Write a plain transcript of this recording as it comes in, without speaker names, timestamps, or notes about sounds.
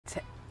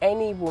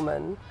any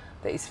woman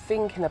that is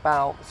thinking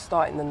about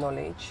starting the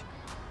knowledge,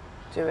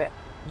 do it.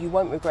 You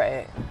won't regret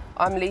it.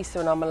 I'm Lisa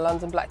and I'm a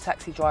London black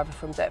taxi driver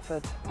from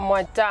Deptford.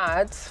 My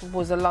dad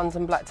was a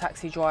London black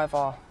taxi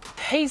driver.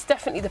 He's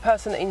definitely the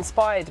person that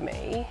inspired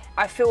me.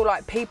 I feel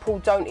like people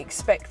don't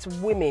expect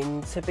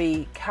women to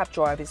be cab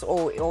drivers,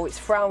 or it's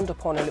frowned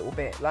upon a little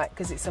bit, like,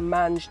 because it's a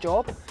man's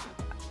job.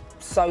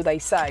 So they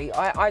say.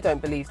 I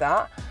don't believe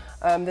that.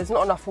 There's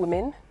not enough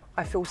women.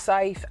 I feel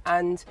safe,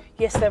 and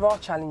yes, there are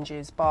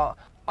challenges, but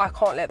I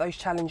can't let those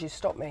challenges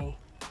stop me.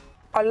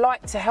 I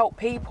like to help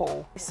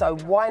people, so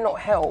why not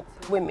help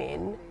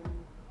women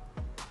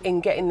in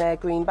getting their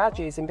green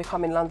badges and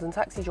becoming London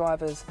taxi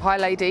drivers? Hi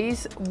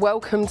ladies,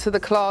 welcome to the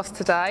class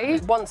today.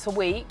 Once a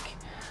week,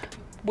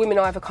 women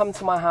either come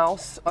to my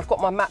house, I've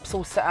got my maps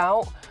all set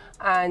out,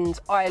 and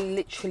I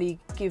literally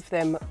give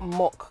them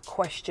mock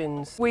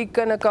questions. We're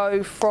gonna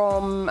go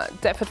from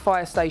Deptford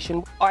Fire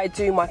Station. I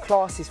do my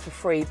classes for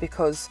free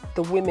because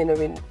the women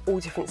are in all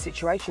different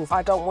situations.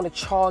 I don't want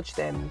to charge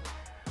them.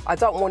 I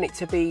don't want it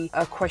to be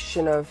a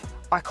question of,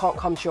 I can't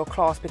come to your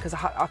class because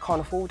I can't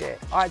afford it.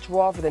 I'd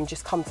rather them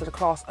just come to the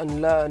class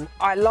and learn.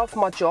 I love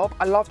my job,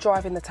 I love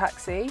driving the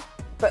taxi,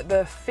 but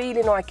the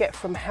feeling I get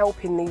from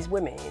helping these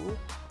women,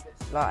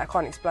 like, I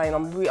can't explain.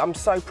 I'm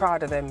so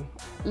proud of them.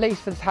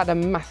 Lisa's had a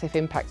massive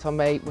impact on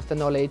me with the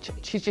knowledge.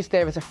 She's just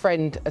there as a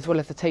friend as well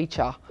as a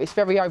teacher. It's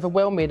very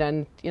overwhelming,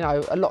 and you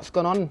know, a lot's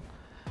gone on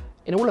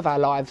in all of our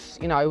lives.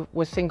 You know,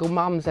 we're single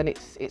mums, and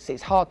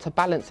it's hard to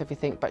balance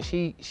everything, but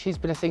she's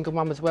been a single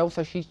mum as well,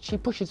 so she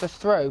pushes us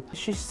through.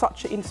 She's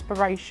such an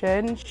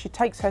inspiration. She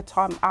takes her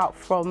time out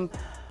from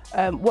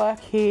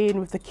working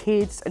with the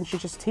kids, and she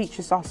just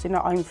teaches us in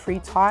her own free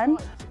time.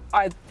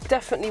 I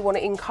definitely want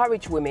to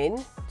encourage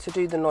women to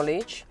do the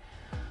knowledge.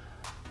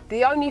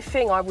 The only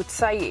thing I would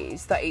say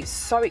is that it's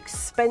so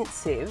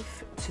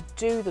expensive to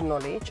do the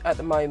knowledge at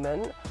the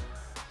moment,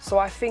 so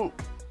I think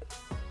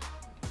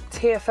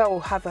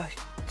TfL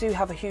do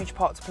have a huge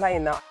part to play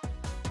in that.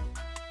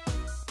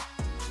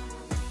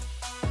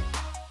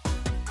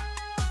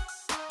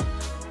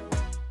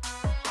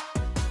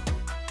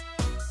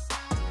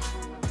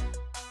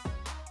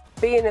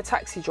 Being a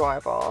taxi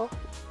driver,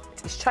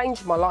 it's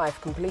changed my life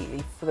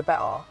completely for the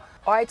better.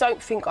 I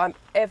don't think I'm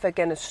ever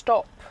going to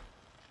stop